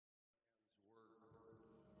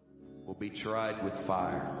be tried with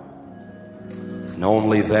fire. And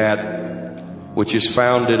only that which is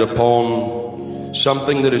founded upon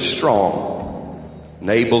something that is strong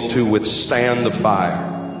and able to withstand the fire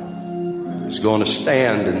is going to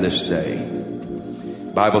stand in this day.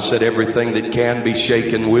 The Bible said everything that can be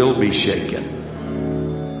shaken will be shaken.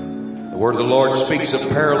 The word of the Lord speaks of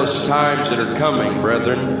perilous times that are coming,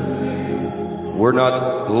 brethren. We're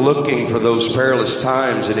not looking for those perilous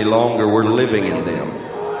times any longer. We're living in them.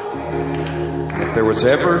 And if there was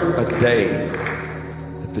ever a day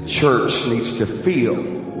that the church needs to feel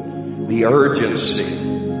the urgency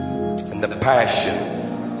and the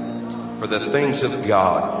passion for the things of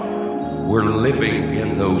God, we're living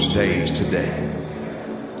in those days today.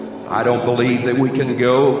 I don't believe that we can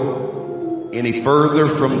go any further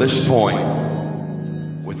from this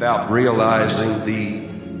point without realizing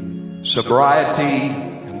the sobriety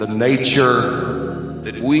and the nature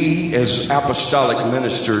that we as apostolic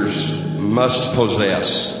ministers must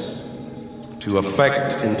possess to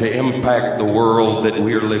affect and to impact the world that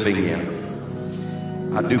we're living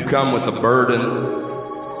in. I do come with a burden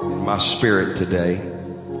in my spirit today.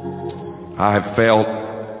 I have felt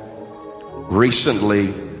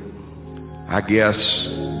recently, I guess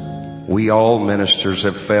we all ministers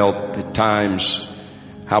have felt at times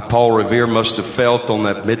how Paul Revere must have felt on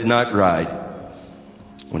that midnight ride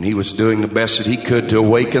when he was doing the best that he could to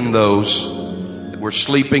awaken those that were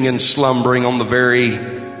sleeping and slumbering on the very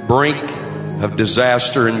brink of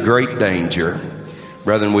disaster and great danger.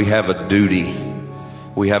 Brethren, we have a duty.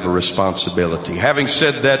 We have a responsibility. Having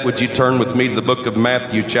said that, would you turn with me to the book of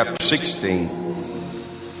Matthew chapter 16?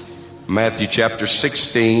 Matthew chapter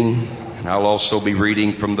 16. And I'll also be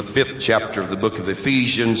reading from the 5th chapter of the book of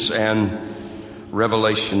Ephesians and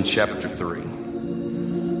Revelation chapter 3.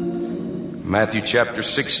 Matthew chapter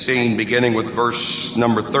 16, beginning with verse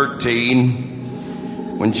number 13.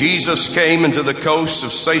 When Jesus came into the coast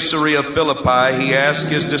of Caesarea Philippi, he asked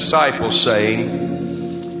his disciples,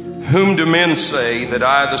 saying, "Whom do men say that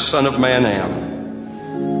I, the Son of Man, am?"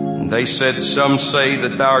 And they said, "Some say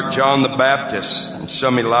that thou art John the Baptist, and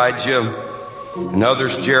some Elijah, and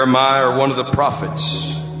others Jeremiah or one of the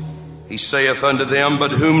prophets." He saith unto them,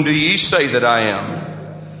 "But whom do ye say that I am?"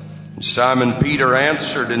 And Simon Peter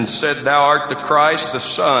answered and said, "Thou art the Christ, the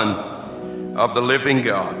Son of the living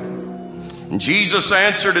God." And Jesus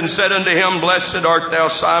answered and said unto him, "Blessed art thou,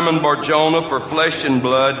 Simon Bar-Jonah, for flesh and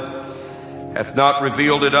blood hath not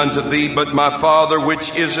revealed it unto thee, but my Father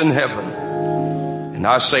which is in heaven. And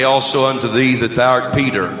I say also unto thee that thou art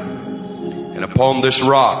Peter, and upon this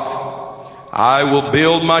rock I will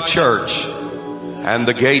build my church, and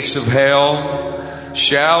the gates of hell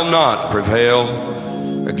shall not prevail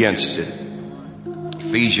against it."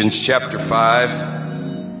 Ephesians chapter 5,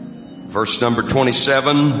 verse number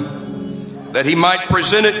 27. That he might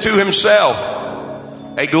present it to himself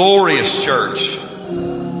a glorious church,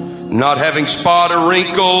 not having spot or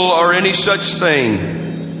wrinkle or any such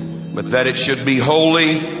thing, but that it should be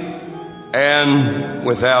holy and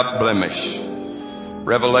without blemish.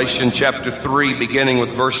 Revelation chapter 3, beginning with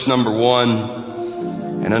verse number 1.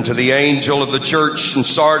 And unto the angel of the church in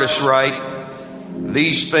Sardis write,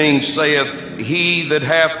 "These things saith he that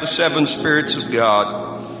hath the 7 spirits of God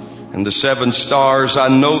and the 7 stars. I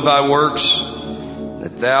know thy works,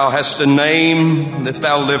 that thou hast a name, that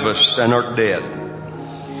thou livest and art dead.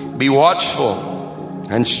 Be watchful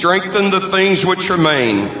and strengthen the things which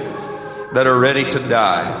remain that are ready to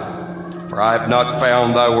die. For I have not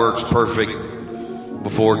found thy works perfect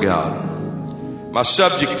before God." My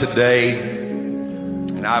subject today,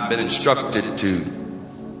 and I've been instructed to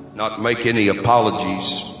not make any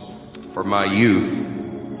apologies for my youth,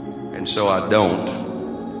 and so I don't.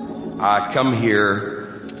 I come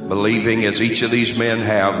here believing, as each of these men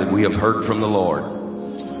have, that we have heard from the Lord,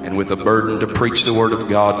 and with a burden to preach the Word of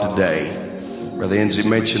God today. Brother Enzi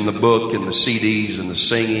mentioned the book and the CDs and the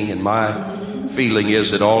singing, and my feeling is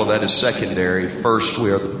that all of that is secondary. First, we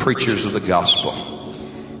are the preachers of the gospel.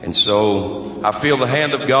 And so I feel the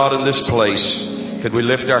hand of God in this place. Could we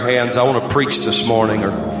lift our hands? I want to preach this morning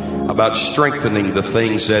about strengthening the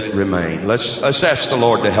things that remain. Let's ask the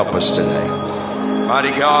Lord to help us today.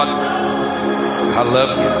 Mighty God, I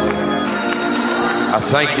love you. I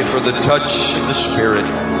thank you for the touch of the Spirit.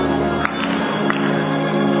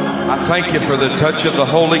 I thank you for the touch of the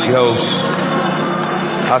Holy Ghost.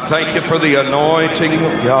 I thank you for the anointing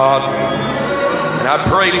of God. And I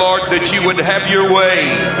pray, Lord, that you would have your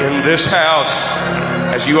way in this house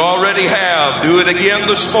as you already have. Do it again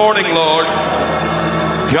this morning, Lord.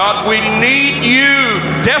 God, we need you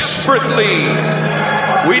desperately.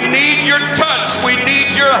 We need your touch. We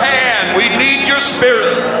need your hand. We need your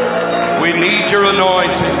spirit. We need your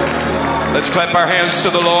anointing. Let's clap our hands to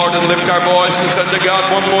the Lord and lift our voices unto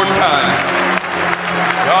God one more time.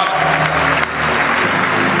 God.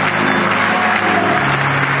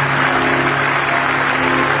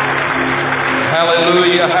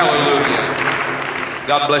 Hallelujah, hallelujah.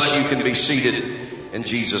 God bless you. You can be seated in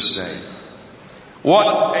Jesus' name.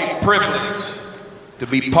 What a privilege to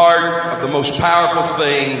be part of the most powerful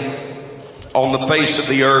thing on the face of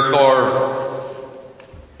the earth, or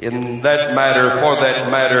in that matter, for that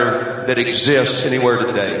matter, that exists anywhere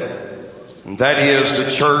today. And that is the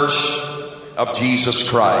Church of Jesus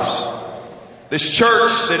Christ. This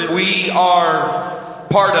church that we are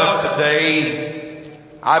part of today,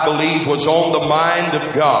 I believe, was on the mind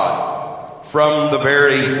of God from the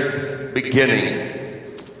very beginning.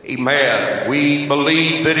 Amen. We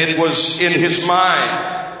believe that it was in His mind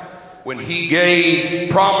when He gave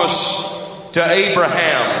promise to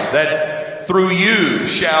Abraham that through you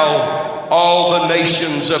shall all the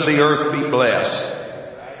nations of the earth be blessed.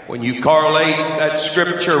 When you correlate that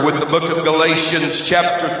scripture with the book of Galatians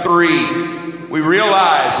chapter 3, we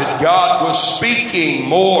realize that God was speaking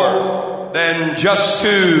more than just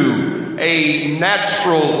to a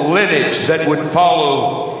natural lineage that would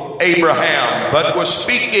follow Abraham, but was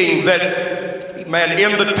speaking that, man,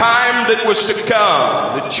 in the time that was to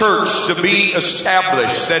come, the church to be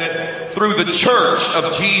established, that through the church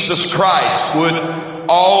of Jesus Christ would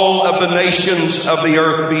all of the nations of the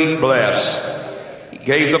earth be blessed. He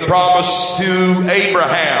gave the promise to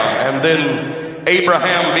Abraham, and then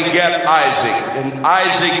Abraham begat Isaac, and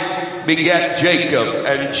Isaac begat Jacob,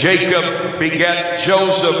 and Jacob begat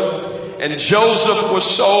Joseph, and Joseph was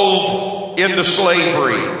sold into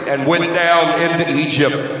slavery and went down into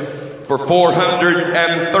Egypt. For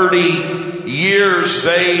 430 years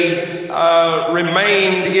they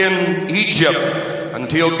remained in Egypt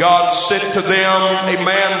until God sent to them a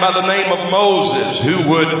man by the name of Moses, who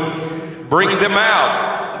would bring them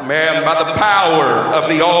out, man, by the power of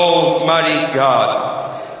the Almighty God.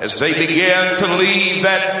 As they began to leave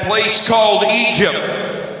that place called Egypt,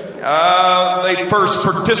 they first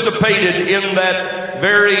participated in that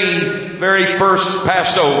very first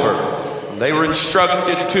Passover. They were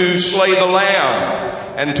instructed to slay the lamb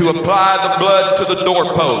and to apply the blood to the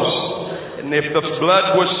doorposts. And if the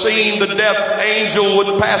blood was seen, the death angel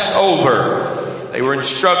would pass over. They were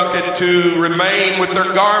instructed to remain with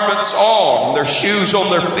their garments on, their shoes on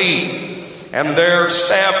their feet, and their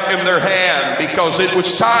staff in their hand, because it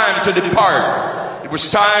was time to depart. It was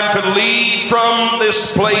time to leave from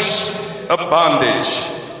this place of bondage.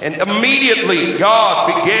 And immediately God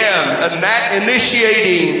began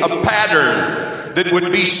initiating a pattern that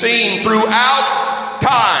would be seen throughout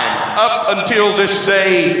time up until this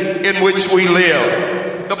day in which we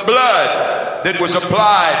live. The blood that was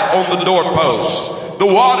applied on the doorpost, the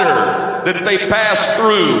water that they passed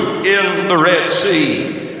through in the Red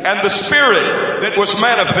Sea, and the Spirit that was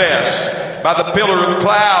manifest by the pillar of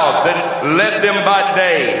cloud that led them by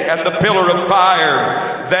day, and the pillar of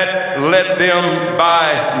fire that led them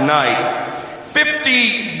by night.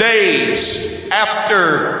 50 days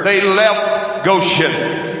after they left Goshen,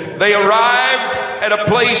 they arrived at a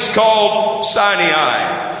place called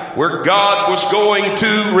Sinai, where God was going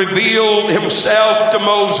to reveal Himself to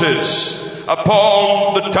Moses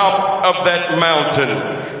upon the top of that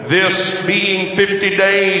mountain. This being 50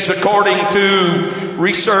 days, according to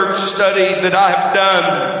research study that I have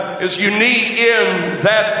done, is unique in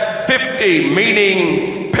that 50,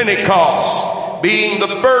 meaning Pentecost, being the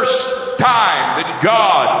first time that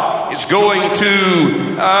God is going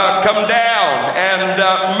to come down and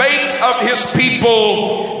make of His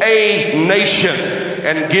people a nation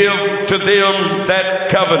and give to them that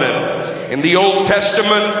covenant. In the Old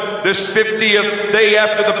Testament, this 50th day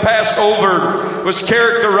after the Passover was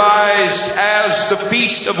characterized as the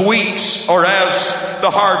Feast of Weeks, or as the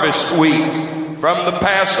Harvest Week. From the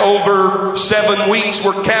Passover, 7 weeks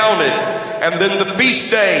were counted, and then the feast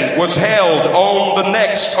day was held on the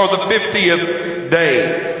next, or the 50th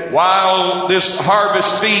day. While this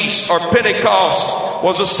harvest feast, or Pentecost,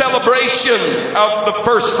 was a celebration of the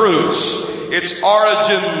first fruits, its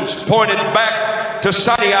origins pointed back to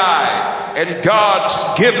Sinai and God's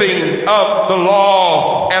giving of the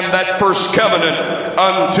law and that first covenant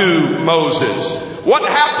unto Moses. What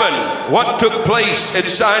happened? What took place at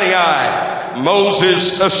Sinai?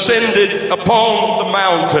 Moses ascended upon the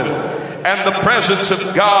mountain, and the presence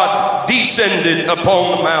of God descended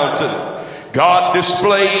upon the mountain. God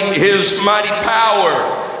displayed His mighty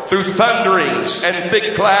power through thunderings and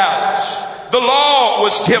thick clouds. The law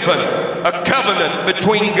was given, a covenant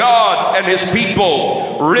between God and His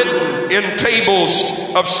people, written in tables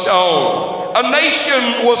of stone. a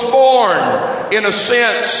nation was born, in a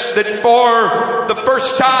sense that for the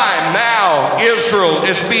first time now Israel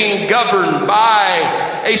is being governed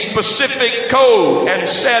by a specific code and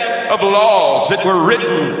set of laws that were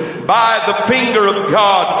written by the finger of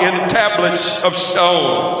God in tablets of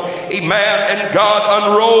stone. Amen. And God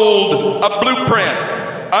unrolled a blueprint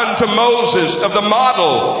unto Moses of the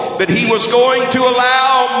model that he was going to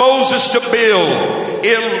allow Moses to build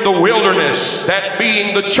in the wilderness, that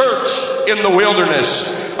being the church in the wilderness,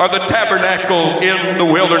 or the tabernacle in the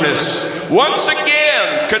wilderness. Once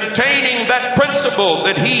again, containing that principle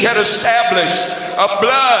that he had established of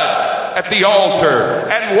blood at the altar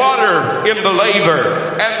and water in the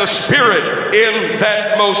laver and the Spirit in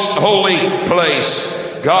that most holy place.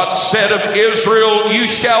 God said of Israel, you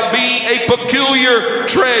shall be a peculiar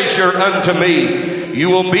treasure unto me. You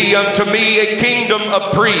will be unto me a kingdom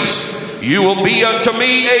of priests. You will be unto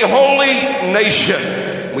me a holy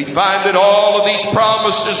nation. We find that all of these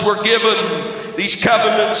promises were given, these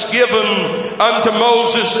covenants given unto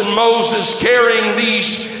Moses, and Moses carrying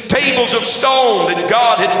these tables of stone that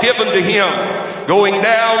God had given to him, going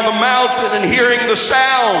down the mountain and hearing the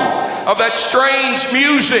sound of that strange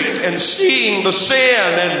music and seeing the sin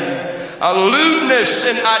and lewdness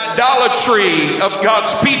and idolatry of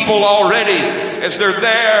God's people already as they're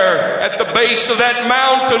there at the base of that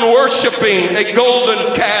mountain worshiping a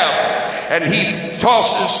golden calf. And he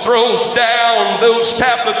throws down those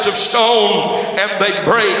tablets of stone and they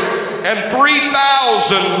break. And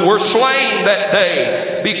 3,000 were slain that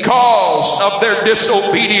day because of their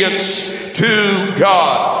disobedience to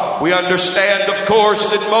God. We understand, of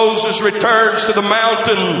course, that Moses returns to the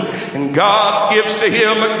mountain and God gives to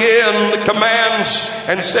him again the commands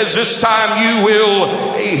and says, this time you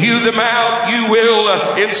will hew them out, you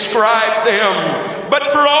will inscribe them.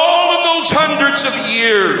 But for all of those hundreds of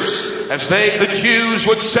years, as the Jews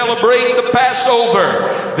would celebrate the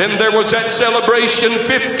Passover, then there was that celebration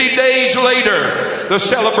 50 days later, the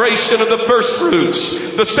celebration of the first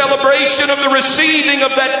fruits, the celebration of the receiving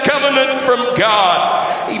of that covenant from God.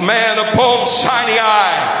 Amen. Upon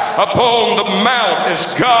Sinai, upon the mount,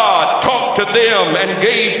 as God talked to them and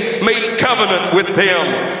made covenant with them.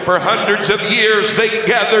 For hundreds of years they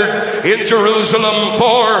gathered in Jerusalem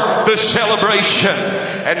for the celebration.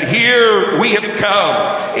 And here we have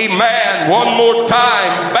come, amen, one more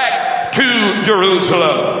time back to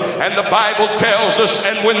Jerusalem. And the Bible tells us,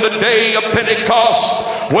 and when the day of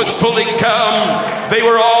Pentecost was fully come, they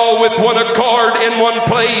were all with one accord in one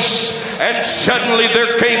place. And suddenly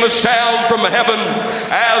there came a sound from heaven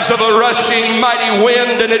as of a rushing mighty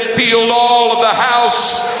wind, and it filled all of the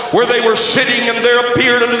house where they were sitting, and there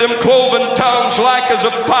appeared unto them cloven tongues like as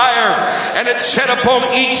of fire, and it set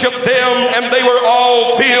upon each of them, and they were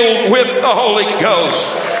all filled with the Holy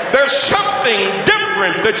Ghost. There's something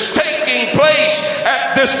different that's taking place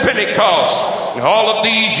at this Pentecost. All of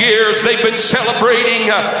these years they've been celebrating,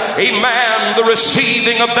 amen, the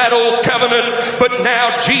receiving of that old covenant. But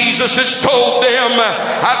now Jesus has told them,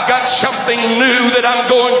 I've got something new that I'm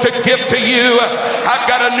going to give to you. I've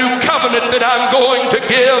got a new covenant that I'm going to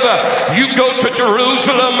give. You go to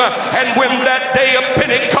Jerusalem, and when that day of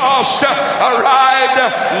Pentecost arrived,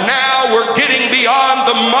 now we're getting beyond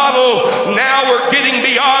the model. Now we're getting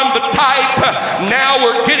beyond the type. Now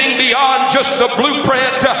we're getting beyond just the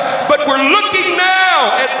blueprint. But we're looking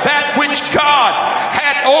now at that which God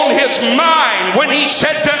had on his mind when he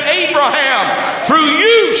said to Abraham, through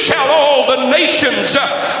you shall all the nations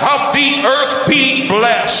of the earth be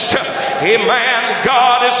blessed. Amen.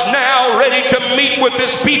 God is now ready to meet with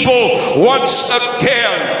his people once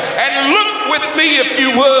again. And look with me, if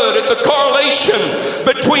you would, at the correlation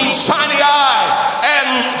between Sinai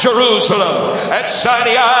and Jerusalem. At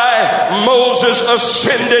Sinai, Moses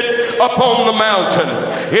ascended upon the mountain.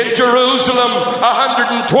 In Jerusalem,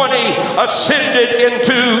 120 ascended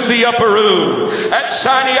into the upper room. At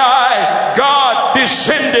Sinai, God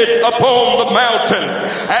descended upon the mountain.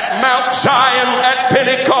 At Mount Zion, at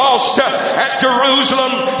Pentecost, at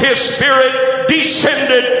Jerusalem, his Spirit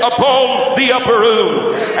descended upon the upper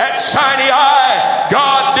room. At Sinai,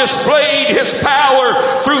 God displayed his power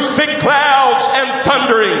through thick clouds and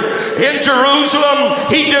thundering. In Jerusalem,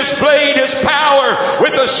 he displayed his power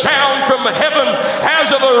with a sound from heaven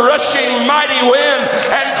as of a rushing mighty wind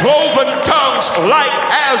and cloven tongues like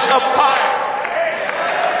as of fire.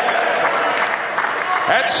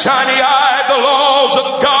 At Sinai, the laws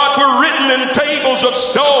of God were written in tables of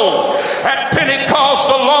stone. At Pentecost,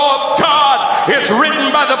 the law of God is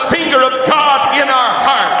written by the finger of God in our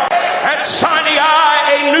heart. At Sinai,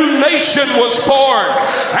 a new nation was born.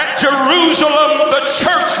 At Jerusalem, the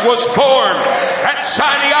church was born. At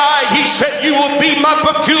Sinai, he said, you will be my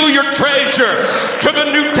peculiar treasure. To the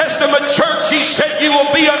New Testament church, he said, you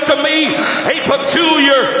will be unto me a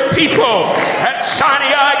peculiar people. At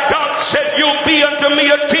Sinai, God said, you'll be unto me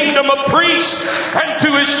a kingdom of priests. And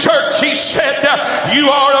to his church, he said, you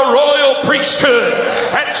are a royal priesthood.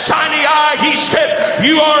 At Sinai, he said,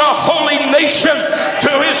 you are a holy nation.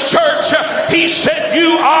 To his church, he said,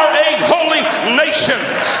 you are a holy nation.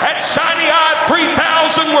 At Sinai,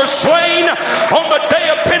 3,000 were slain. On the day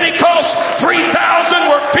of Pentecost, 3,000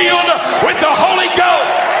 were filled with the Holy Ghost.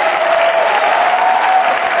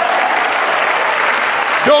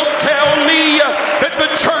 Don't tell me that the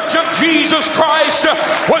church of Jesus Christ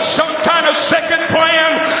was some kind of second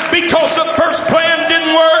plan because the first plan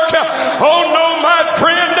didn't work. Oh no, my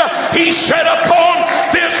friend, he said, upon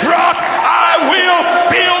this rock I will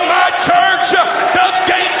build my church. The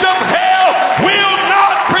gates of hell will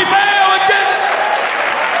not prevail against.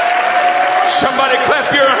 Somebody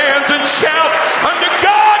clap your hands and shout unto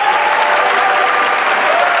God.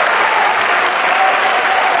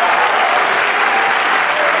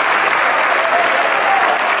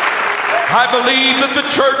 I believe that the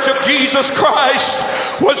church of Jesus Christ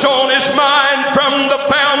was on his mind from the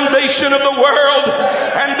foundation of the world.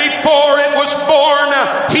 And before it was born,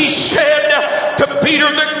 he said to Peter,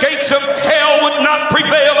 the gates of hell would not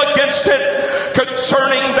prevail against it.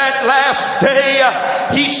 Concerning that last day,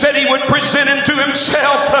 he said he would present unto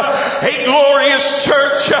himself a glorious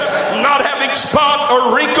church, not having spot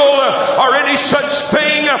or wrinkle or any such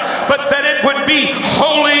thing, but that it would be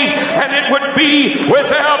holy and it would be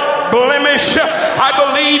without blemish. I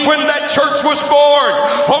believe when that church was born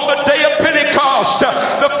on the day of Pentecost,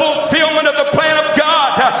 the fulfillment of the plan of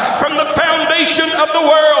God from the foundation of the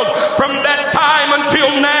world, from that time until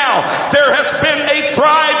now, there has been a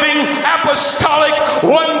thriving apostolic,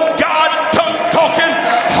 one God tongue-talking,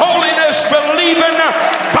 holiness believing,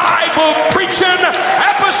 Bible preaching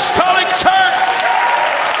apostolic church.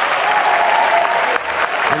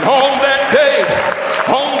 And on that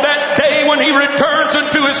day when he returns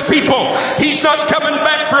unto his people, he's not coming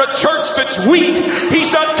back for a church that's weak.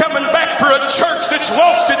 He's not coming back for a church that's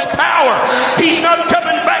lost its power. He's not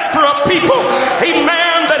coming back for a people,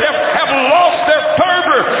 amen, that have lost their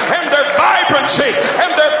fervor and their vibrancy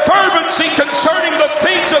and their fervency concerning the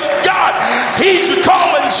things of God. He's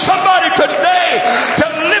calling somebody today to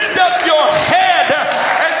lift up your head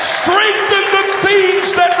and strengthen the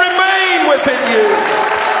things that remain within you.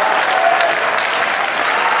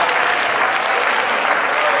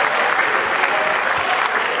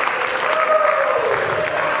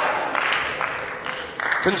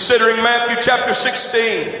 Considering Matthew chapter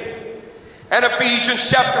 16 and Ephesians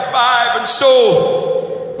chapter 5 and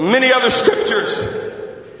so many other scriptures,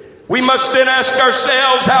 we must then ask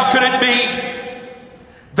ourselves, how could it be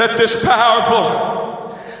that this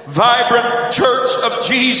powerful, vibrant church of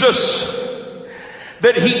Jesus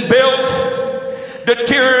that he built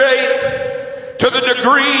deteriorate to the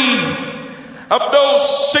degree of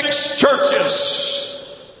those 6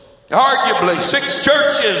 churches, arguably 6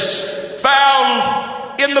 churches found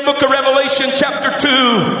in the book of Revelation chapter 2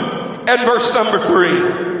 and verse number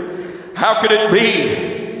 3. How could it be,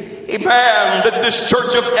 amen, that this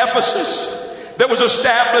church of Ephesus that was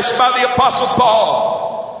established by the Apostle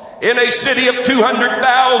Paul in a city of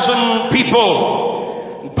 200,000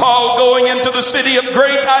 people, Paul going into the city of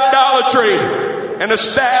great idolatry and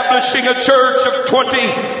establishing a church of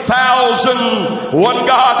 20,000 one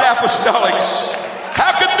God apostolics.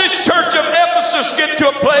 How could this church of Ephesus get to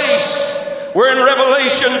a place where in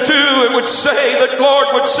Revelation 2 it would say, the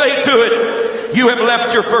Lord would say to it, you have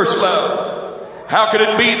left your first love? How could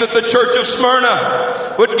it be that the church of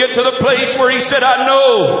Smyrna would get to the place where he said, I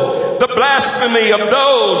know the blasphemy of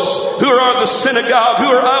those who are of the synagogue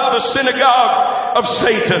of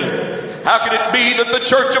Satan? How could it be that the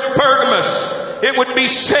church of Pergamos, it would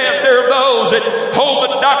be said, there are those that hold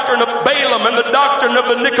the doctrine of Balaam and the doctrine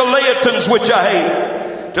of the Nicolaitans, which I hate.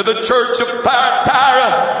 To the church of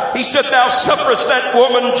Thyatira, he said, thou sufferest that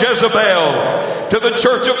woman Jezebel. To the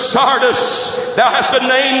church of Sardis, thou hast a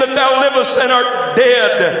name that thou livest and art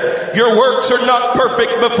dead. Your works are not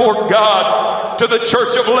perfect before God. To the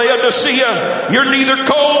church of Laodicea, you're neither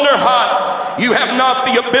cold nor hot. You have not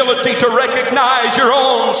the ability to recognize your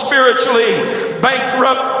own spiritually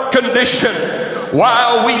bankrupt condition.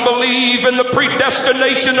 While we believe in the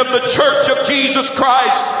predestination of the church of Jesus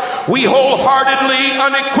Christ, we wholeheartedly,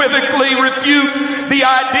 unequivocally refute the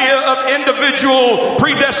idea of individual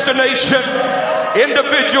predestination.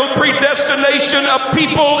 Individual predestination of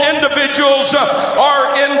people, individuals, or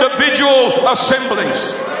individual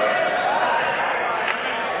assemblies.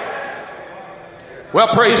 Well,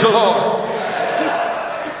 praise the Lord.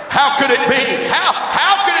 How could it be?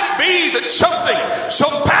 How could it be that something so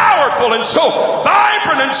powerful and so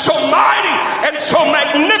vibrant and so mighty and so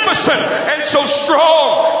magnificent and so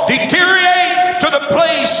strong deteriorate to the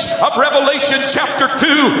place of Revelation chapter 2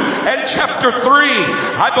 and chapter 3?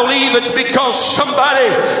 I believe it's because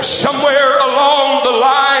somebody somewhere along the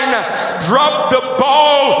line dropped the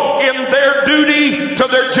ball in their duty to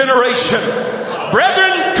their generation.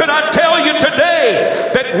 Brethren, could I tell you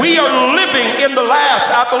today that we are living in the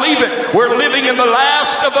last, I believe it, we're living in the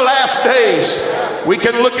last of the last days. We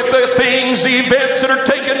can look at the things, the events that are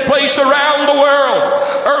taking place around the world.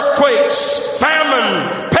 Earthquakes,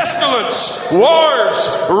 famine, pestilence, wars,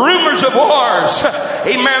 rumors of wars.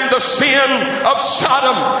 Amen. The sin of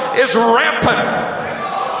Sodom is rampant.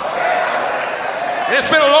 And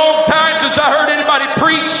it's been a long time since I heard anybody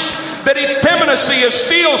preach that effeminacy is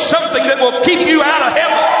still something that will keep you out of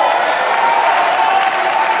heaven.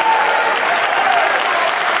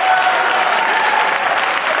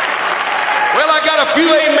 Well, I got a few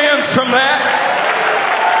amens from that.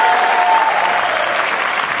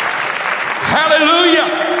 Hallelujah.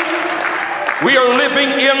 We are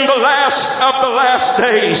living in the last of the last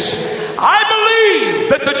days. I believe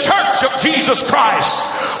that the church of Jesus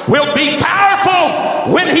Christ will be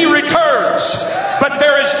powerful when he returns. But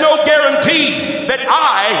there is no guarantee that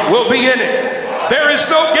I will be in it. There is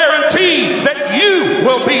no guarantee that you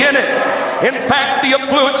will be in it. In fact, the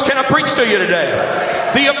affluence, can I preach to you today?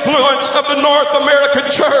 The affluence of the North American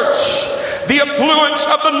church, the affluence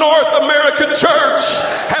of the North American church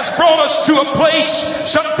has brought us to a place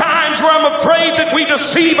sometimes where I'm afraid that we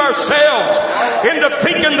deceive ourselves into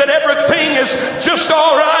thinking that everything is just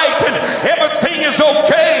all right and everything is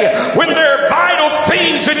okay, when there are vital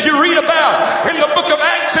things that you read about in the book of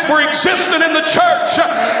Acts that were existent in the church,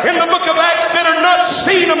 in the book of Acts, that are not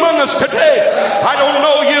seen among us today. I don't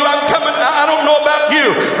know you, I don't know about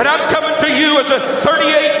you, but I'm coming to you as a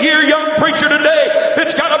 38-year young preacher today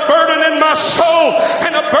that's got a burden in my soul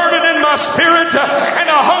and a burden in my spirit and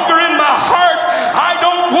a hunger in my heart. I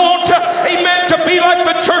don't want, amen, to be like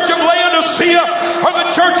the church of Laodicea or the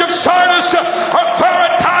church of Sardis or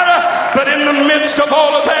Thyatira, but in the midst of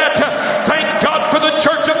all of that, thank God for the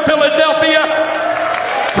church of Philadelphia.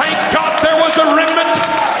 Thank God there was a remnant.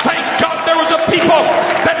 Thank God there was a people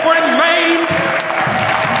that remained.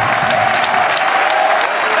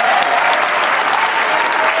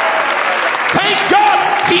 Thank God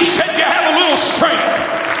he said you have a little strength.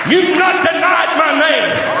 You've not denied my name.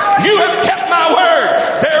 You have kept my word.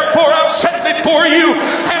 Therefore I've set before you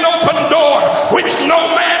an open door which no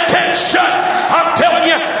man can shut. I'm telling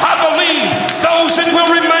you, I believe those that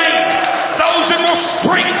will remain, those that will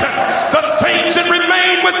strengthen the things that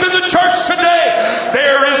remain within the church today.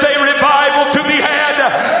 There is a revival to be had.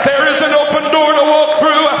 There is an open door to walk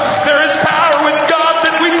through. There is power with God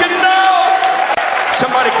that we can know.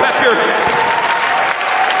 Somebody clap your hands.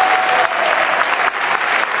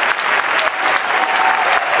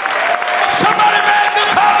 Somebody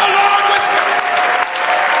magnify the Lord with me.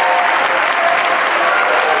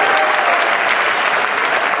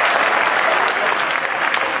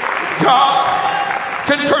 God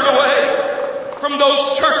can turn away from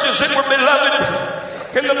those churches that were beloved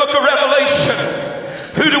in the book of Revelation.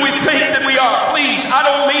 Who do we think that we are? Please, I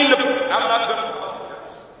don't mean to,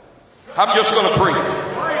 I'm just going to preach.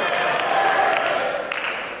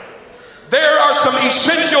 There are some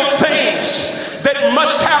essential things that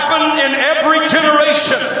must happen in every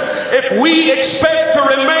generation if we expect to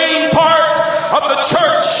remain part of the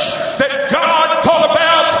church that God thought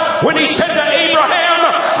about when he said to Abraham,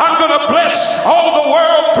 I'm going to bless all the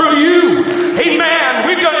world through you. Amen.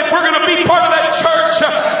 If we're going to be part of that church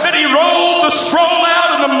that he rolled the scroll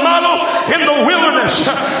out in the model in the wilderness,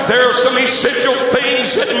 there are some essential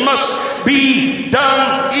things that must be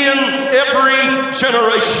done in every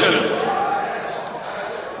generation.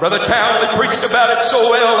 Brother Townley preached about it so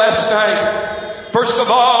well last night. First of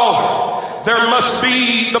all, there must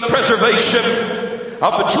be the preservation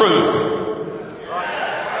of the truth.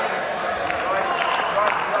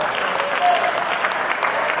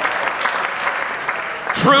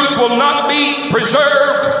 Truth will not be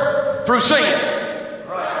preserved through singing.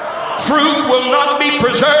 Truth will not be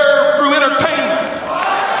preserved through entertainment.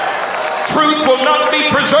 Truth will not be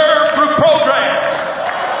preserved through programs.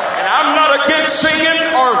 And I'm not against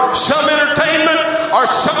singing or some entertainment or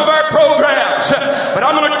some of our programs, but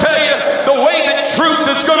I'm going to tell you, the way that truth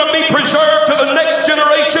is going to be preserved to the next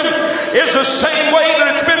generation is the same way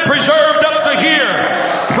that it's been preserved up to here.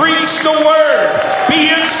 Preach the word, be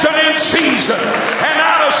instant in season and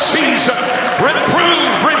out of season,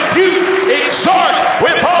 reprove, rebuke, exhort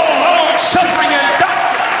with all long suffering and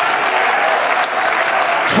doctrine.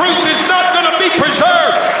 Truth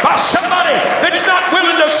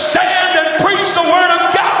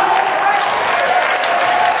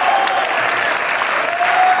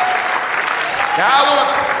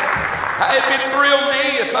It'd thrill me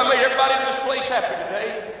if I made everybody in this place happy today.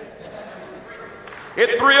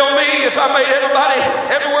 It thrilled me if I made everybody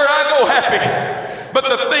everywhere I go happy. But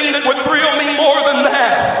the thing that would thrill me more than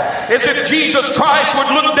that is if Jesus Christ would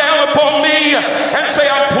look down upon me and say,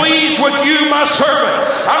 I'm pleased with you, my servant.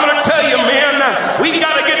 I'm going to tell you, men, we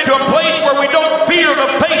got to get to a place where we don't fear the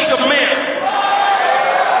face of men.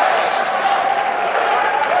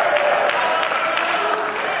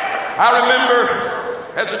 I remember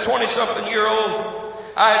as a 20-something-year-old,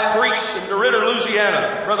 I had preached in DeRidder,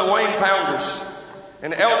 Louisiana. Brother Wayne Pounders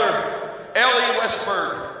and Elder L.E.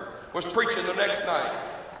 Westberg was preaching the next night.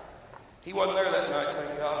 He wasn't there that night,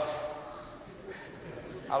 thank God.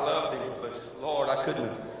 I loved him, but Lord, I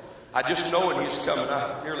couldn't. I just knowing he was coming,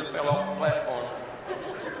 I nearly fell off the platform.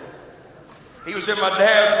 He was in my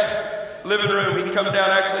dad's living room. He'd come down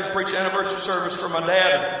actually to preach anniversary service for my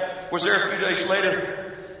dad. Was there a few days later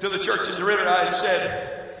to the church in DeRidder. I had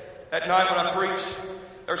said that night when I preached,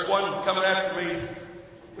 there's one coming after me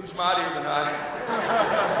who's mightier than I.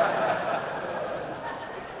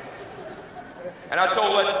 And I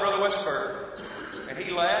told that to Brother Westberg, and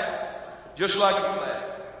he laughed just like you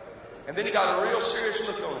laughed. And then he got a real serious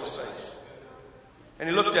look on his face. And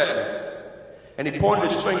he looked at me, and he pointed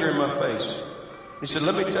his finger in my face. He said,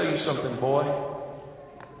 let me tell you something, boy.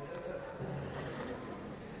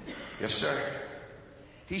 Yes, sir.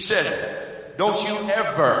 He said, don't you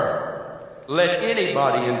ever let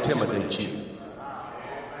anybody intimidate you.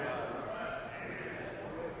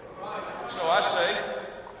 So I say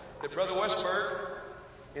that Brother Westberg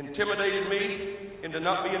intimidated me into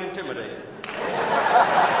not being intimidated.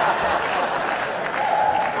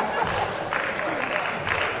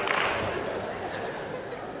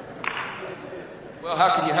 Well,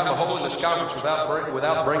 how can you have a holiness conference without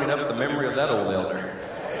bringing up the memory of that old elder?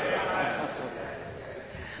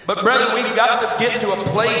 But brethren, we've got to get to a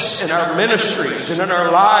place in our ministries and in our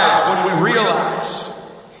lives when we realize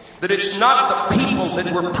that it's not the people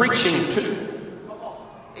that we're preaching to,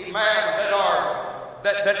 amen,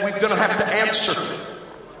 that we're going to have to answer to.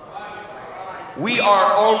 We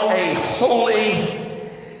are on a holy,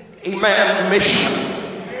 amen, mission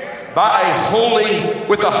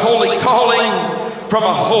with a holy calling from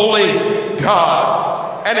a holy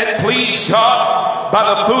God. And it pleased God by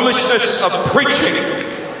the foolishness of preaching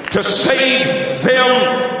to save them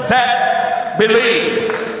that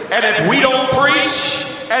believe. And if we don't preach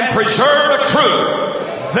and preserve the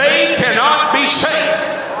truth, they cannot be saved.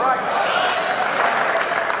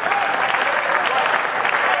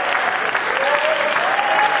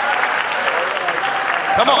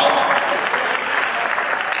 Come on.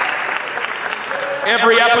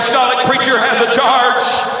 Every apostolic preacher has a charge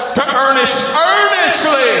to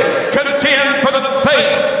earnestly contend for the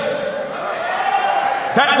faith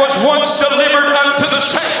that was once delivered unto the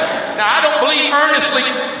saints. Now, I don't believe earnestly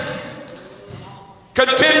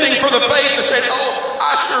contending for the faith and saying, oh,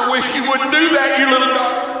 I sure wish you wouldn't do that, you little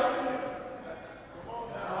dog.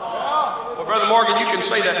 Well, Brother Morgan, you can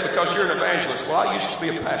say that because you're an evangelist. Well, I used to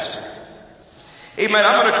be a pastor. Amen.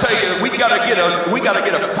 I'm going to tell you that we got to get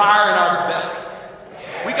a fire in our belly.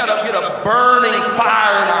 We got to get a burning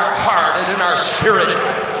fire in our heart and in our spirit.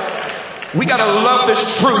 We got to love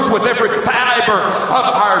this truth with every fiber of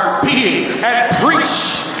our being and preach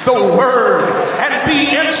the word and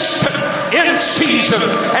be instant, in season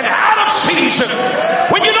and out of season.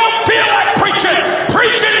 When you don't feel like preaching,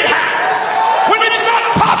 preach anyhow. When it's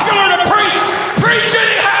not popular to preach, preach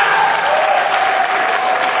anyhow.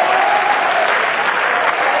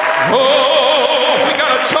 Oh, we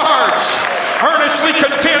got a charge. Earnestly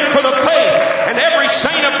contend for the faith. And every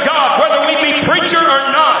saint of God, whether we be preacher or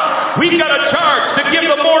not, we've got a charge to give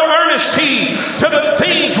the more earnest heed to the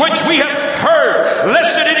things which we have heard,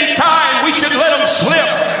 lest at any time we should let them slip.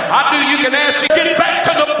 You can ask him, get back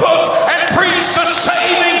to the book and preach the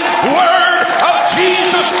saving word of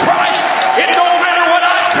Jesus Christ. It don't matter what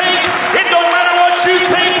I think. It don't matter what you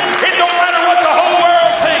think. It don't matter what the whole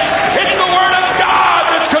world thinks. It's the word of God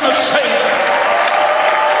that's going to save.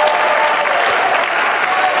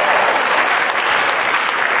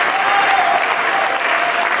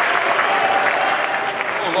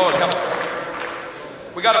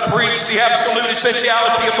 We got to preach the absolute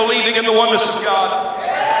essentiality of believing in the oneness of God.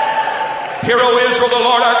 Hear, O Israel, the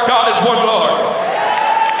Lord our God is one Lord.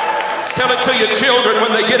 Tell it to your children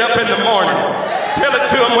when they get up in the morning. Tell it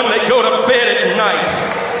to them when they go to bed at night.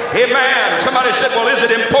 Amen. Somebody said, well, is it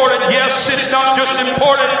important? Yes, it's not just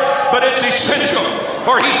important, but it's essential.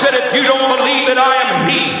 For he said, if you don't believe that I am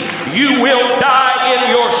he, you will die in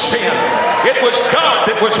your sin. It was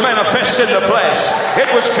God that was manifest in the flesh.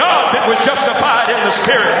 It was God that was justified in the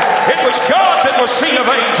spirit. It was God that was seen of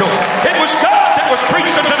angels. It was God that was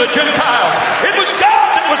preached unto the Gentiles. It was God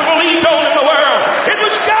that was believed on in the world. It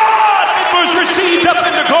was God that was received up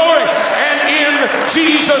into glory. And in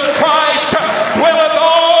Jesus Christ dwelleth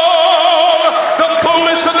all the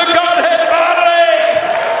fullness of the Godhead bodily.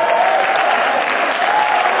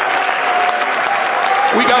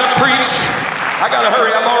 We got to preach. I got to hurry.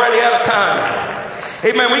 I'm already out of time.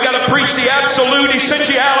 Amen. We got to preach the absolute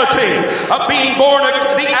essentiality of being born,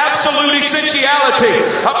 the absolute essentiality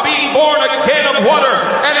of being born again of water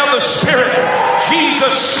and of the Spirit. Jesus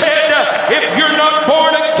said, if you're not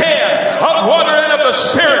born again of water and of the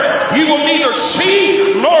Spirit, you will neither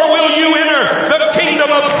see nor will you enter the kingdom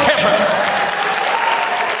of heaven.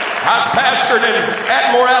 I was pastoring in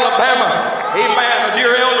Atmore, Alabama. Amen. A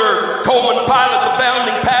dear elder, Coleman Pilot, the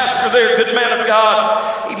founding pastor there, good man of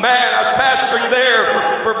God. Amen. I was pastoring there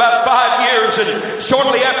for about 5 years, and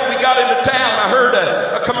shortly after we got into town, I heard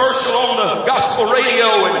a commercial on the gospel radio,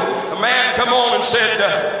 and a man come on and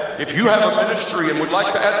said, if you have a ministry and would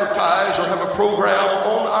like to advertise or have a program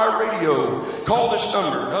on our radio, call this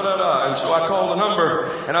number. And so I called the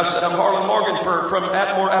number, and I said, I'm Harlan Morgan from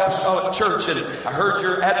Atmore Apostolic Church, and I heard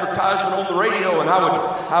your advertisement on the radio, and I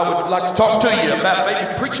would like to talk to you about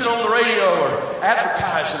maybe preaching on the radio or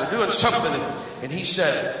advertising or doing something. And he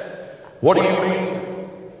said, what do you mean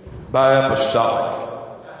by apostolic?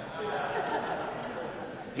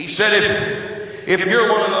 He said, if you're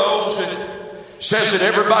one of those that says that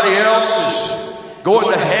everybody else is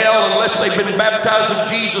going to hell unless they've been baptized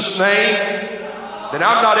in Jesus' name, then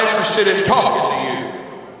I'm not interested in talking to you.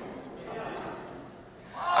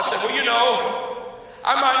 I said, well, you know,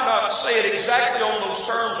 I might not say it exactly on those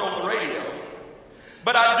terms on the radio,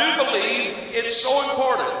 but I do believe it's so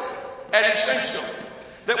important and essential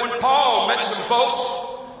that when Paul met some folks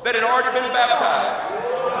that had already been baptized,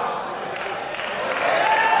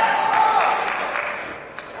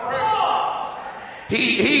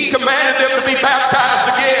 he commanded them to be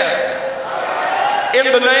baptized again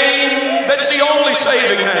in the name that's the only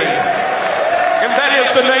saving name, and that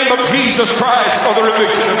is the name of Jesus Christ for the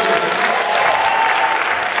remission of sin.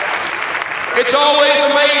 It's always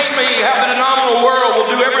amazed me how the denominational world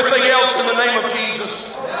will do everything else in the name of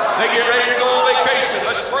Jesus. They get ready to go on vacation.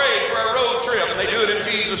 Let's pray for a road trip. They do it in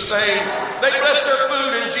Jesus' name. They bless their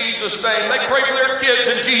food in Jesus' name. They pray for their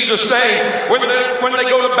kids in Jesus' name. When they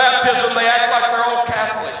go to baptism, they act like they're all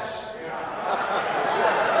Catholics.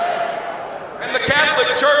 And the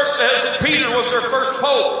Catholic Church says that Peter was their first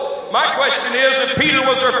pope. My question is, if Peter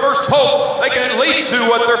was their first pope, they can at least do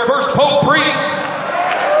what their first pope preached.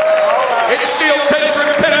 It still takes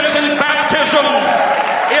repentance and baptism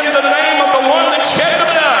in the name of the one that shed the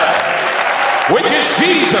blood, which is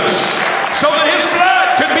Jesus, so that his blood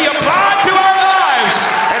can be applied to our lives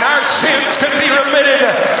and our sins can be remitted,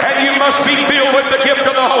 and you must be filled with the gift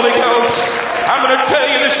of the Holy Ghost. I'm going to tell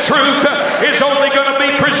you, this truth is only going to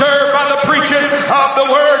be preserved by the preaching of the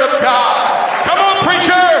Word of God. Come on,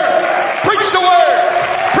 preacher! Preach the Word!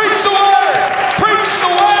 Preach the Word! Preach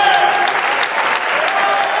the Word!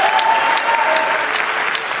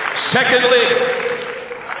 Secondly,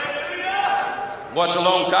 what's a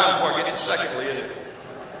long time before I get to secondly, isn't it?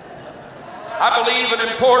 I believe an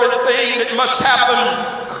important thing that must happen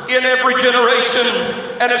in every generation,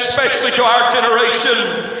 and especially to our generation,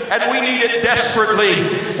 and we need it desperately,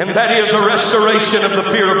 and that is a restoration of the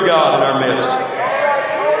fear of God in our midst.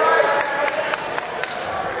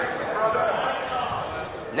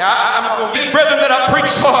 Now, these brethren that I preach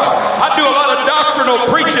for, I do a lot of doctrinal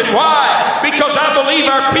preaching. Why? Because I believe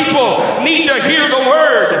our people need to hear the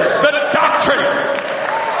Word, the doctrine,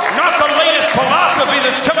 not the latest philosophy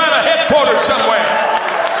that's come out of headquarters somewhere.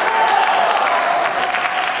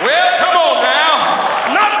 Well, come on now.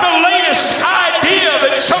 Not the latest idea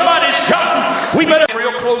that somebody's gotten. We better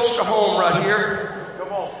real close to home right here.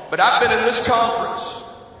 But I've been in this conference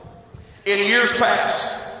in years past,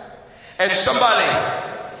 and somebody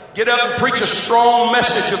get up and preach a strong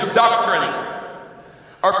message of doctrine,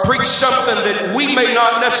 or preach something that we may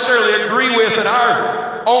not necessarily agree with in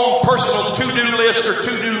our own personal to-do list or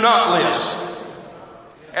to-do not list.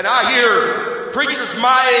 And I hear preachers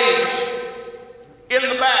my age in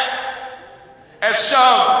the back, as some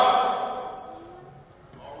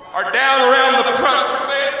are down around the front,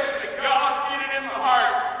 God get it in the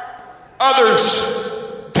heart. Others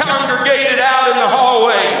congregated out in the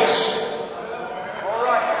hallways.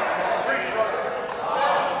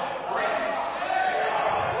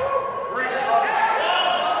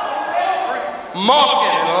 Mocking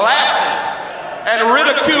and laughing and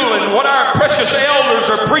ridiculing what our precious elders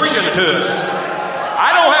are preaching to us.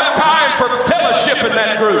 I don't have time for fellowship in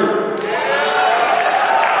that group.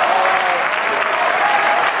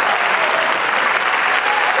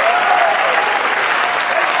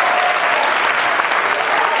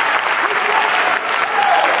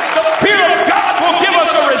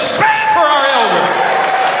 Respect for our elders.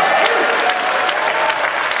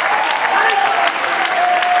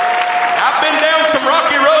 I've been down some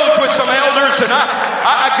rocky roads with some elders, and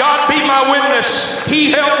God be my witness.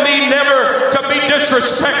 He helped me never to be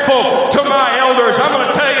disrespectful to my elders. I'm going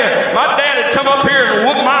to tell you, my dad had come up here and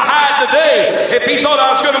whooped my hide today if he thought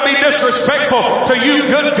I was going to be disrespectful to you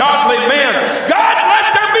good godly men. God,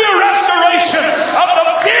 let there be a restoration of the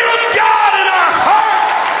fear of God in our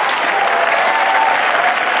hearts.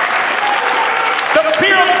 The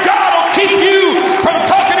fear of God will keep you from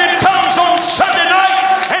talking in tongues on Sunday night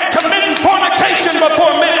and committing fornication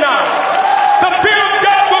before midnight. The fear of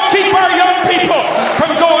God will keep our young people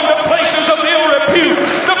from going to places of ill repute.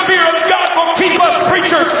 The fear of God will keep us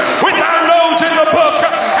preachers with our nose in the book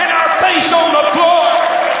and our face on the floor.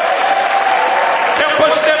 Help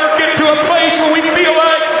us never get to a place where we feel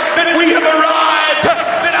like that we have arrived,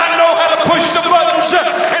 that I know how to push the buttons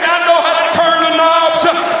and I know how to turn the knobs.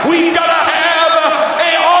 We've got to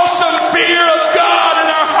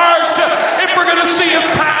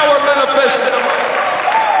manifested.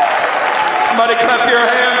 Somebody clap your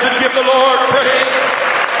hands and give the Lord praise.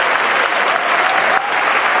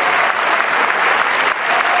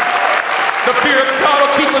 The fear of God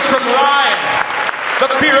will keep us from lying. The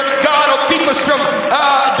fear of God will keep us from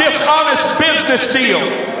dishonest business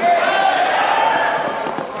deals.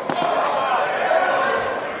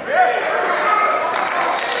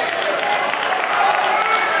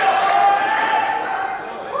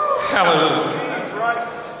 Hallelujah.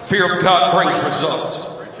 Fear of God brings results.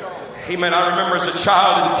 Amen. I remember as a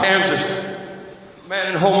child in Kansas,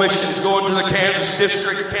 man, in home missions, going to the Kansas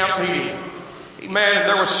district camp meeting. Amen. And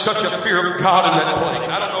there was such a fear of God in that place.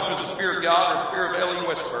 I don't know if it was a fear of God or fear of Ellie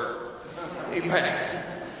Westberg. Amen.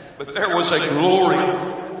 But there was a glory.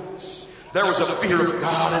 There was a fear of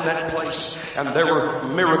God in that place. And there were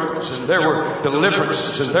miracles and there were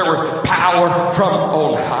deliverances and there were power from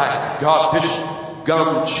on high. God, this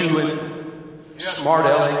gum chewing, smart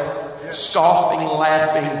aleck, scoffing,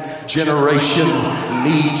 laughing generation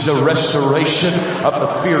needs a restoration of the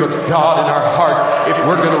fear of God in our heart if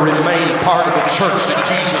we're going to remain part of the church that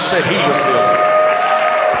Jesus said He was building.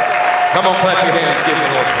 Come on, clap your hands, give the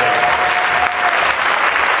Lord praise.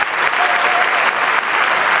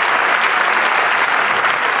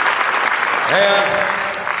 And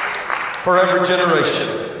for every generation,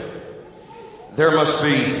 there must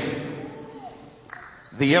be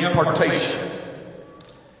the impartation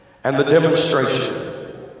and the demonstration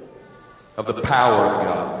of the power of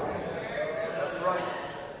God.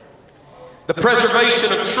 The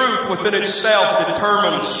preservation of truth within itself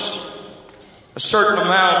determines a certain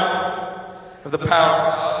amount of the power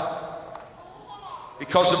of God.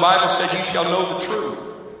 Because the Bible said, "You shall know the truth.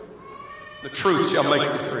 The truth shall make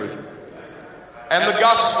you free." And the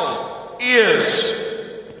gospel is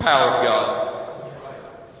the power of God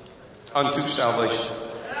unto salvation.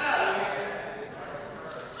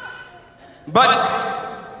 But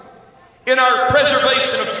in our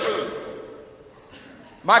preservation of truth,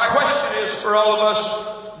 my question is for all of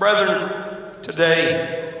us, brethren,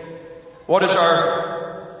 today, what is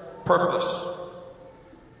our purpose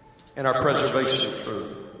in our preservation of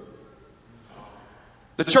truth?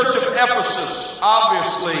 The church of Ephesus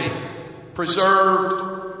obviously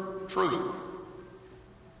preserved truth.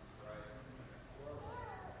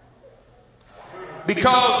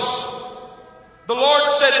 Because the Lord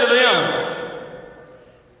said to them,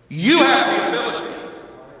 you have the ability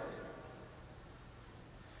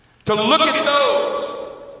to look at those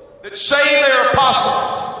that say they're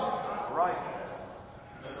apostles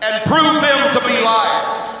and prove them to be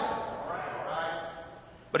liars.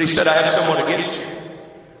 But He said, I have someone against you.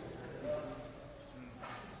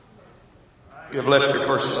 You have left your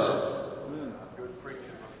first love.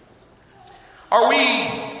 Are we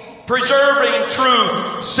preserving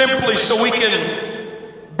truth simply so we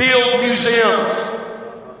can build museums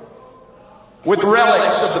with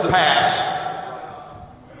relics of the past?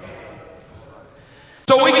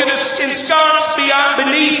 So we can ensconce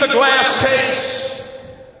beneath a glass case.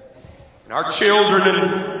 And our children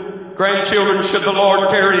and grandchildren, should the Lord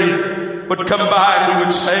tarry, would come by and we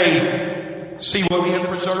would say, see what we have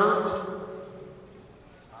preserved?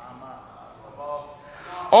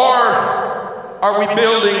 Or are we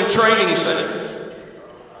building training centers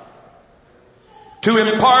to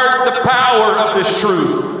impart the power of this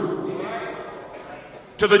truth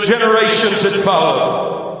to the generations that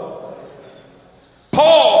followed.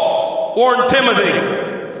 Paul warned Timothy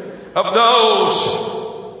of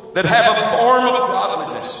those that have a form of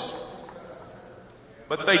godliness,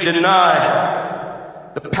 but they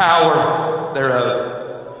deny the power thereof.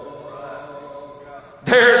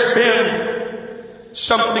 There's been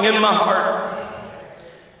something in my heart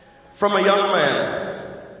from a young man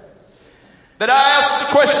that I asked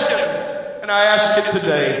the question, and I ask it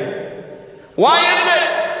today. Why is it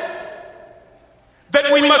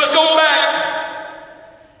that we must go back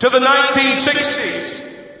to the 1960s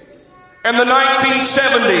and the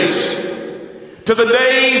 1970s, to the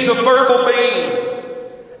days of Verbal Bean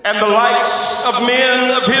and the likes of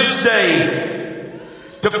men of his day,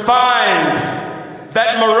 to find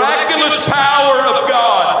that miraculous power of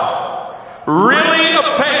God really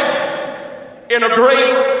affect in a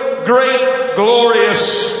great, great,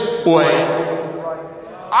 glorious way?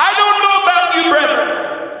 I don't know about you, brethren,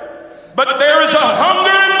 but there is a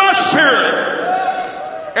hunger in my spirit,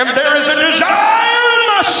 and there is a desire in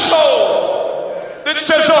my soul that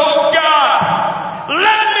says, oh God,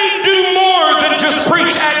 let me do more than just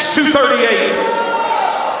preach Acts 2:38.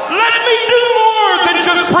 Let me do more than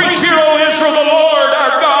just preach, Hear, O Israel, the Lord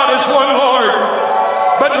our God is one Lord.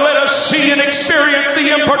 But let us see and experience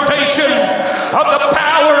the impartation of the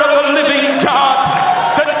power of the living God,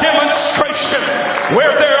 the demonstration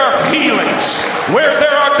where there are healings, where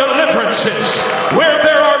there are deliverances, where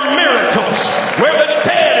there are miracles, where the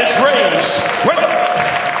dead is raised. Well,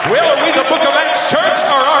 are we the book of Acts church,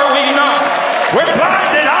 or are we not? Where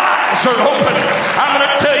blinded eyes are open. I'm going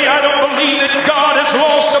to tell you, I don't believe that God has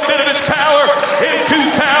lost a bit of his power in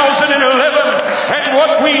 2011. And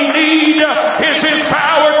what we need is his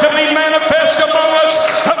power to be manifest among us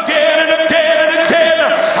again and again and again.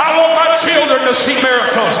 I want my children to see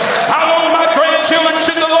miracles. I want my grandchildren,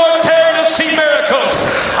 should the Lord care, to see miracles.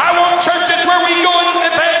 I want churches where we go and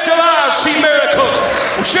evangelize, see miracles.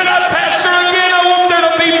 Should I pastor again? I want there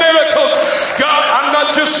to be miracles. God, I'm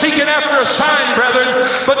not just seeking after a sign, brethren,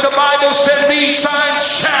 but the Bible said these signs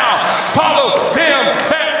shall follow them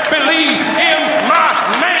that believe in my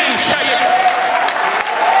name. Shall you?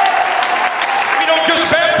 We don't just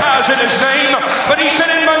baptize in his name, but he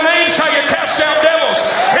said, in my name shall you cast out devils.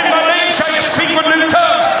 In my name shall you speak with new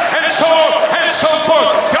tongues, and so on and so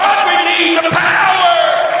forth. God, we need the power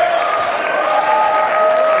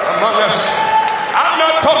among us. I'm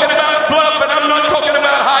not talking about fluff, and I'm not talking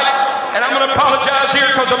about hype. And I'm going to apologize here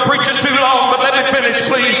because I'm preaching too long, but let me finish,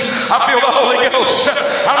 please. I feel the Holy Ghost.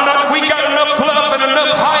 We got enough fluff and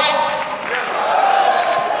enough hype.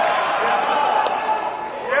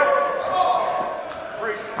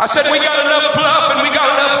 I said we got enough fluff and we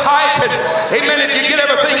got enough hype. And amen, if you get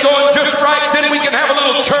everything going just right, then we can have a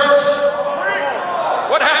little church.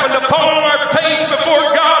 What happened to falling on our face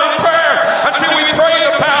before God in prayer until we pray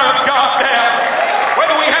the power of God down?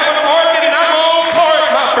 Whether we have an organ, and I'm all for it,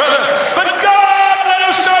 my brother. But God, let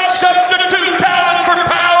us not substitute talent for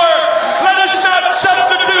power. Let us not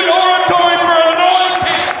substitute oratory for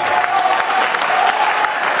anointing.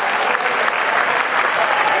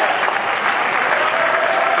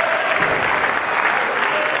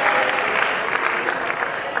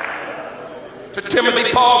 To Timothy,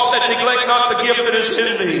 Paul said, neglect not the gift that is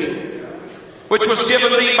in thee, which was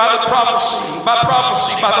given thee by prophecy, by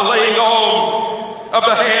the laying on of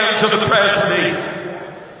the hands of the presbytery.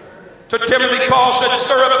 To Timothy, Paul said,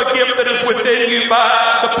 stir up the gift that is within you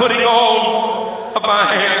by the putting on of my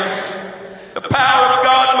hands. The power of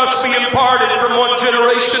God must be imparted from one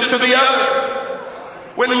generation to the other.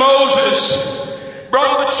 When Moses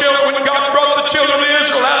brought the children, when God brought the children of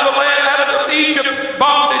Israel out of the land, out of Egypt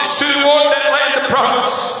bondage toward that land of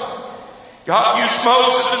promise, God used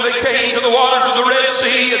Moses, and they came to the waters of the Red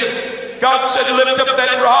Sea, and God said, lift up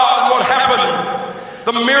that rod. And what happened?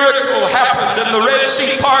 The miracle happened, and the Red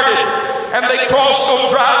Sea parted, and they crossed on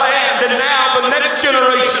dry land. And now the next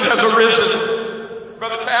generation has arisen.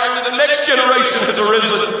 Brother Tyler, the next generation has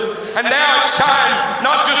arisen. And now it's time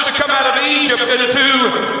not just to come out of Egypt into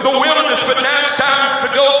the wilderness, but now it's time to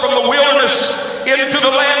go from the wilderness into the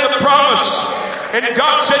land of promise. And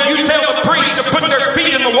God said, you tell the priests to put their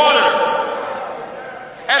feet in the water.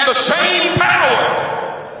 And the same power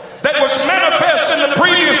that was manifest in the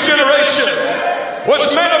previous generation was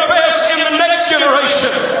manifest in the next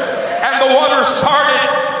generation. And the waters parted,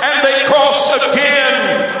 and they crossed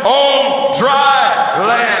again on dry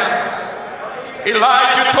land.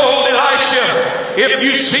 Elijah told Elisha, if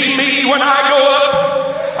you see me when I go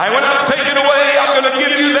up, and when I'm taken away, I'm going to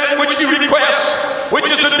give you that which you request, which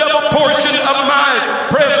is a double portion of my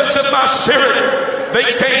presence, of my spirit.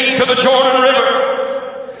 They came to the Jordan River.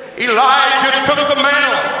 Elijah took the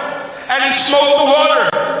mantle and he smote the water,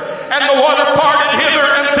 and the water parted hither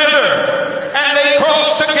and thither, and they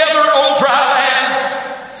crossed together on dry land.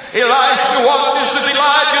 Elisha watches as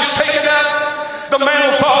Elijah's taken up. The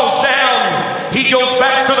mantle falls down. He goes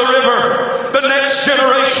back to the river, the next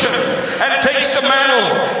generation, and takes the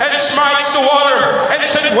mantle and smites the water and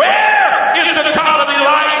said, "Where is the God of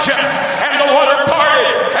Elijah?" And the water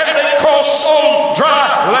parted and they crossed on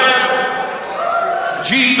dry land.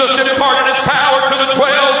 Jesus imparted his power to the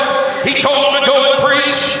 12. He told them to go and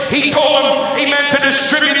preach. He told them, amen, to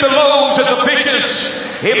distribute the loaves and the fishes.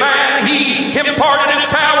 Amen. He imparted his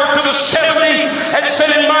power to the 70 and said,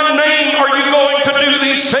 "In my name are you going to do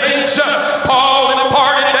these things?" Paul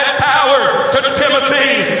imparted that power to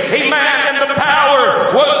Timothy. Amen. And the power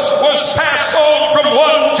was passed on from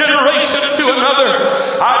one generation to another.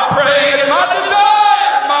 I pray, and my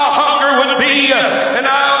desire, my hunger would be, and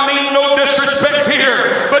I mean no disrespect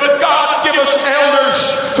here, but God give us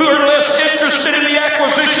elders who are less interested in the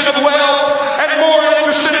acquisition of wealth and more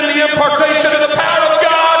interested in the impartation of the power of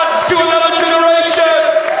God to another generation.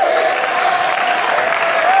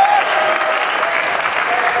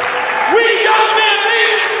 We young men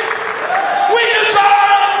need it. We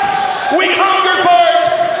desire it. We hunger for it.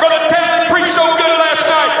 Brother Taylor preached so good last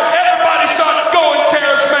night. Everybody's not going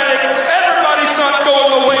charismatic. Everybody's not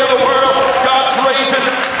going the way of the world. God's raising.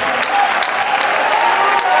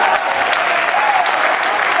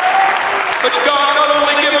 But God not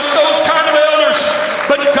only give us those kind of elders,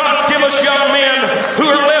 but God give us young men who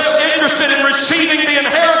are less interested in receiving the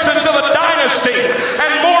inheritance of a dynasty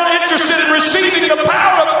and more interested in receiving the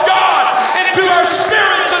power of God into our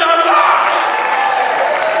spirits and our lives.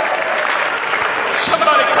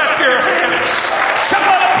 Somebody clap your hands.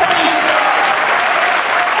 Somebody praise God.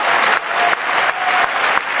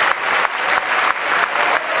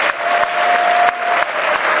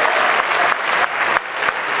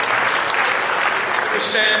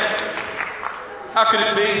 How could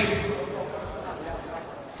it be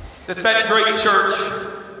that great church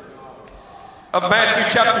of Matthew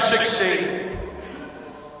chapter 16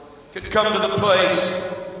 could come to the place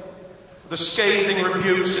of the scathing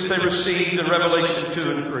rebukes that they received in Revelation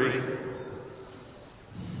 2 and 3?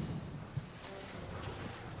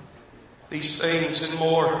 These things and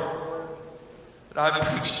more that I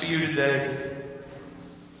preach to you today,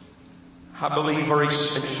 I believe are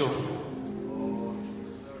essential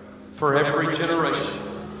for every generation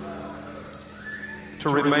to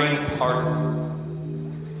remain part of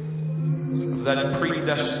that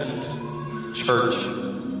predestined church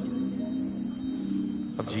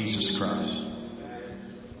of Jesus Christ.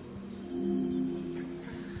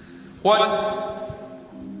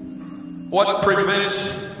 What prevents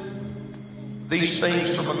these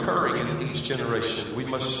things from occurring in each generation? We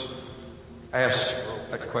must ask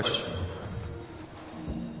that question.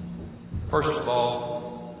 First of all,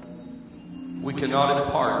 we cannot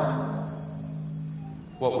impart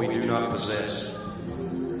what we do not possess.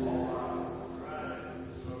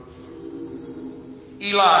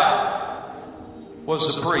 Eli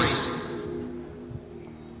was the priest.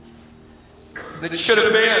 And it should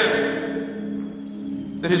have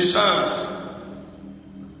been that his sons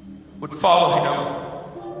would follow him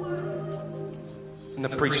in the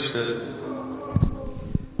priesthood.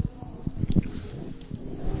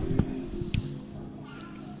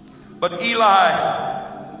 But Eli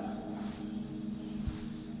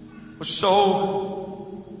was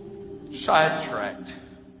so sidetracked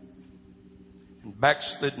and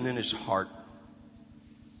backslidden in his heart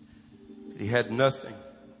that he had nothing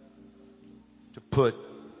to put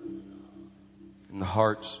in the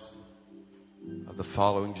hearts of the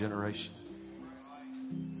following generation.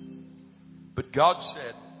 But God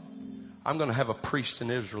said, "I'm going to have a priest in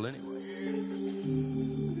Israel anyway.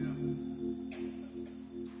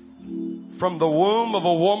 From the womb of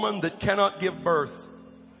a woman that cannot give birth,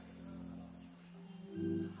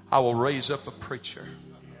 I will raise up a preacher."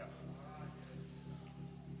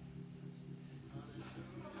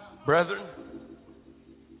 Brethren,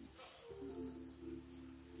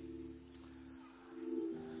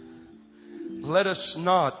 let us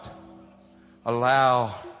not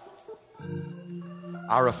allow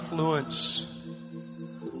our affluence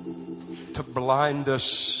to blind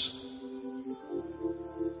us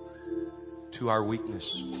to our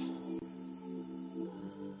weakness.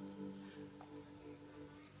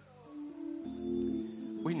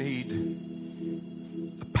 We need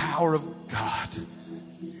the power of God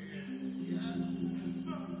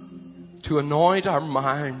to anoint our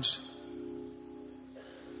minds,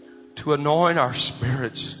 to anoint our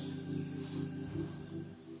spirits,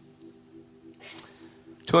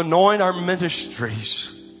 to anoint our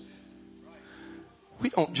ministries, We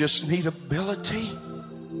don't just need ability.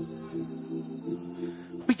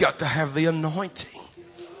 We got to have the anointing.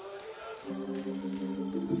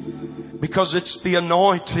 Because it's the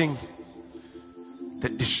anointing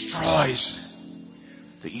that destroys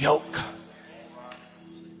the yoke.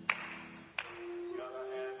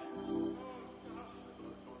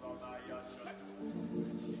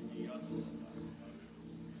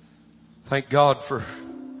 Thank God for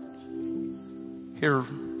here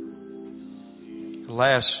the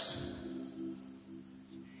last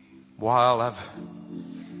while I've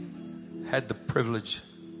had the privilege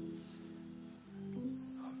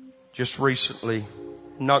just recently,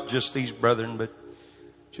 not just these brethren, but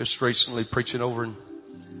just recently preaching over in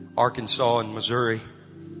Arkansas and Missouri.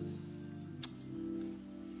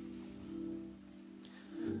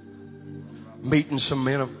 Meeting some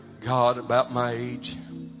men of God about my age.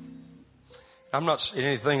 I'm not saying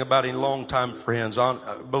anything about any long-time friends.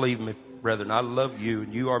 Believe me, brethren, I love you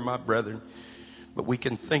and you are my brethren. But we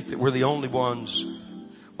can think that we're the only ones.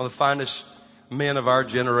 One of the finest men of our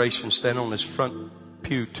generation stand on this front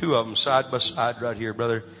pew. Two of them side by side right here.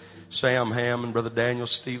 Brother Sam Ham and Brother Daniel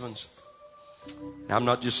Stevens. And I'm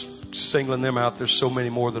not just singling them out. There's so many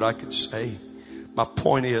more that I could say. My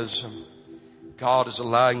point is, God is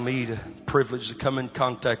allowing me the privilege to come in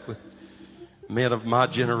contact with men of my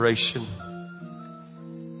generation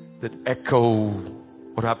that echo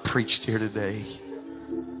what I preached here today.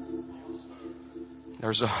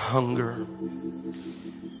 There's a hunger.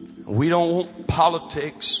 We don't want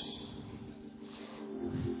politics.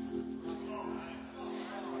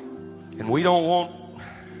 And we don't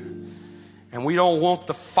want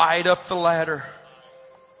the fight up the ladder.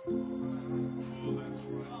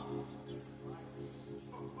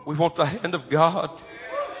 We want the hand of God.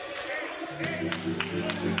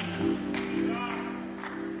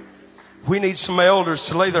 We need some elders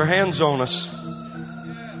to lay their hands on us.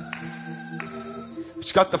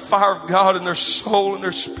 It's got the fire of God in their soul and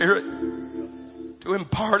their spirit to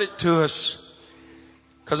impart it to us.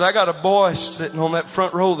 Because I got a boy sitting on that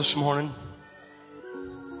front row this morning.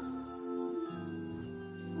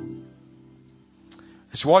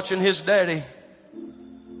 He's watching his daddy.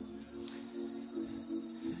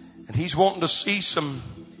 And he's wanting to see some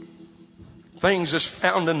things that's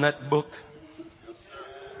found in that book.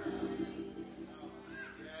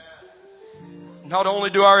 Not only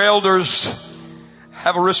do our elders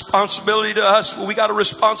have a responsibility to us, but we got a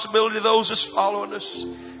responsibility to those that's following us.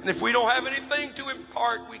 And if we don't have anything to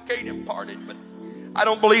impart, we can't impart it. But I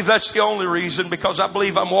don't believe that's the only reason, because I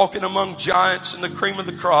believe I'm walking among giants and the cream of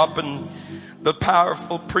the crop, and the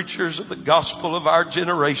powerful preachers of the gospel of our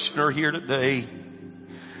generation are here today.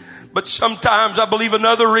 But sometimes I believe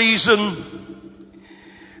another reason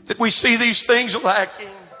that we see these things lacking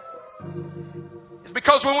is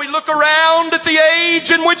because when we look around at the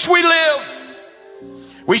age in which we live,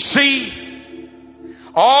 we see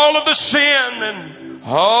all of the sin and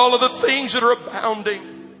all of the things that are abounding.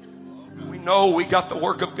 We know we got the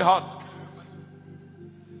work of God.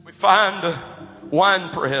 We find a wine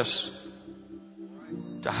press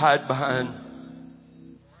to hide behind.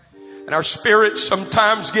 And our spirits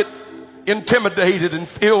sometimes get intimidated and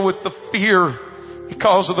filled with the fear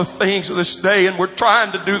because of the things of this day. And we're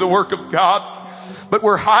trying to do the work of God, but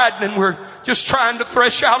we're hiding and we're just trying to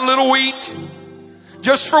thresh out a little wheat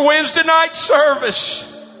just for Wednesday night service.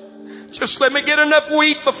 Just let me get enough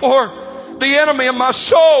wheat before the enemy of my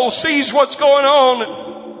soul sees what's going on.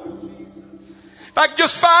 If I can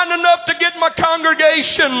just find enough to get my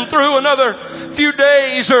congregation through another few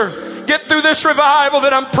days, or get through this revival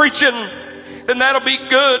that I'm preaching, then that'll be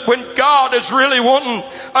good. When God is really wanting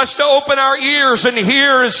us to open our ears and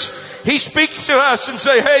hear as He speaks to us and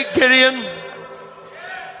say, hey, get in.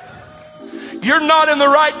 You're not in the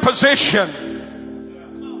right position.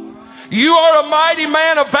 You are a mighty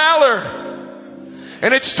man of valor.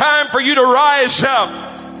 And it's time for you to rise up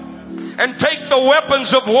and take the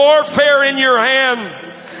weapons of warfare in your hand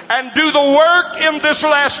and do the work in this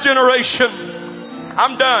last generation.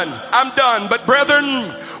 I'm done. But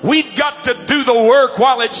brethren, we've got to do the work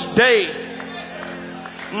while it's day.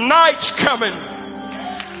 Night's coming.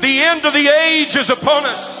 The end of the age is upon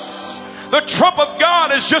us. The trump of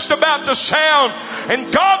God is just about to sound,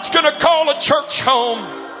 and God's going to call a church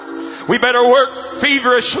home. We better work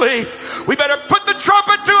feverishly. We better put the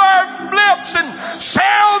trumpet to our lips and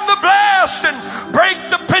sound the blast and break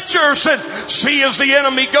the pitchers and see as the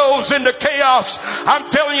enemy goes into chaos. I'm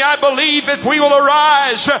telling you, I believe if we will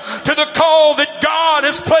arise to the call that God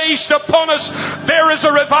has placed released upon us. There is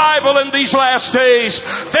a revival in these last days.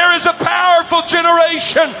 There is a powerful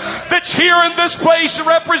generation that's here in this place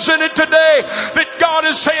represented today, that God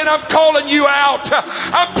is saying, I'm calling you out.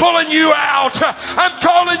 I'm pulling you out. I'm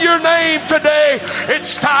calling your name today.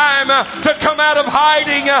 It's time to come out of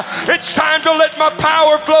hiding. It's time to let my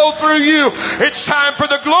power flow through you. It's time for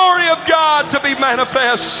the glory of God to be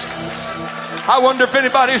manifest. I wonder if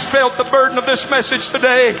anybody's felt the burden of this message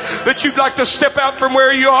today, that you'd like to step out from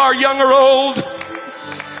where you are, young or old,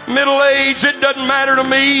 middle age, it doesn't matter to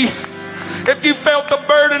me. If you felt the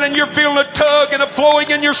burden and you're feeling a tug and a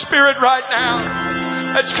flowing in your spirit right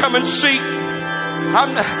now, let's come and seek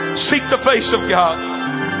the face of God.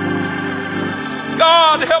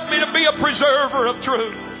 God, help me to be a preserver of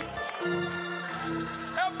truth.